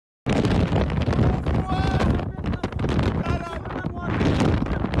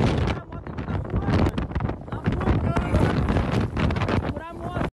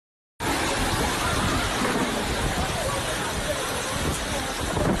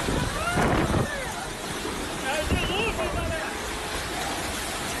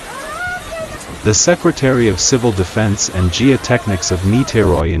The Secretary of Civil Defense and Geotechnics of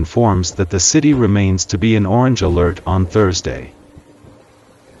Niterói informs that the city remains to be in orange alert on Thursday.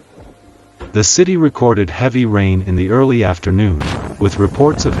 The city recorded heavy rain in the early afternoon, with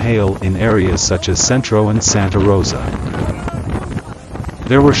reports of hail in areas such as Centro and Santa Rosa.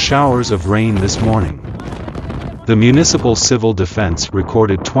 There were showers of rain this morning. The Municipal Civil Defense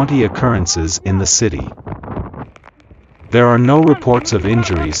recorded 20 occurrences in the city. There are no reports of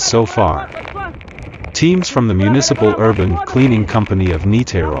injuries so far. Teams from the Municipal Urban Cleaning Company of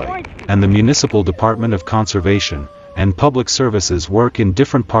Niterói, and the Municipal Department of Conservation and Public Services work in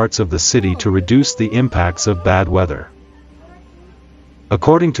different parts of the city to reduce the impacts of bad weather.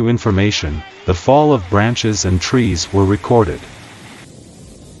 According to information, the fall of branches and trees were recorded.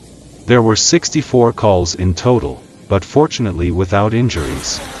 There were 64 calls in total, but fortunately without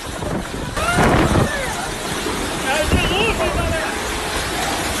injuries.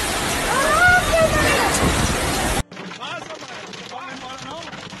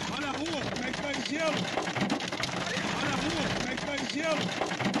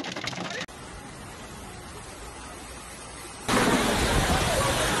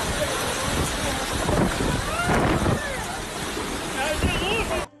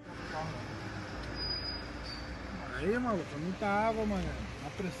 Aí, maluco, é muita água, mano. A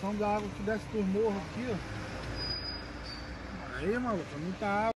pressão da água que desce do morro aqui, ó. Aí, maluco, é muita água.